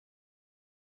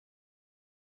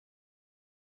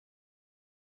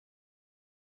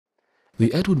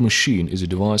The Atwood machine is a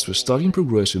device for studying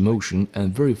progressive motion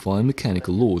and verifying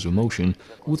mechanical laws of motion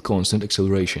with constant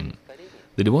acceleration.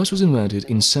 The device was invented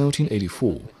in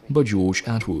 1784 by George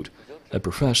Atwood, a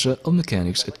professor of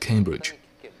mechanics at Cambridge.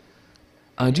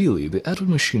 Ideally, the Atwood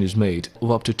machine is made of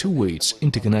up to 2 weights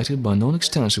interconnected by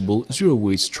non-extensible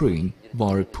zero-weight string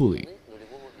via a pulley.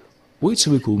 Weights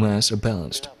of equal mass are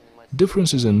balanced.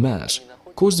 Differences in mass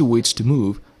cause the weights to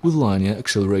move with linear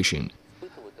acceleration.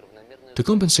 To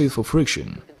compensate for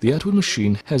friction, the Atwood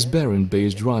machine has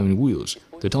bearing-based driving wheels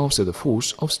that offset the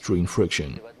force of string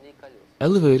friction.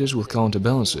 Elevators with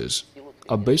counterbalances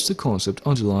are based on the concept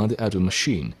underlying the Atwood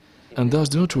machine and thus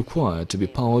do not require to be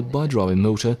powered by a driving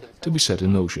motor to be set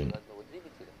in motion.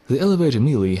 The elevator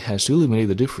merely has to eliminate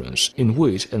the difference in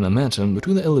weight and momentum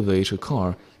between the elevator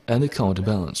car and the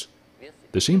counterbalance.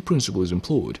 The same principle is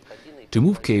employed to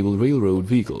move cable railroad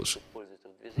vehicles,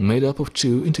 made up of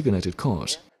 2 interconnected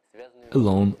cars,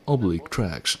 along oblique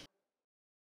tracks.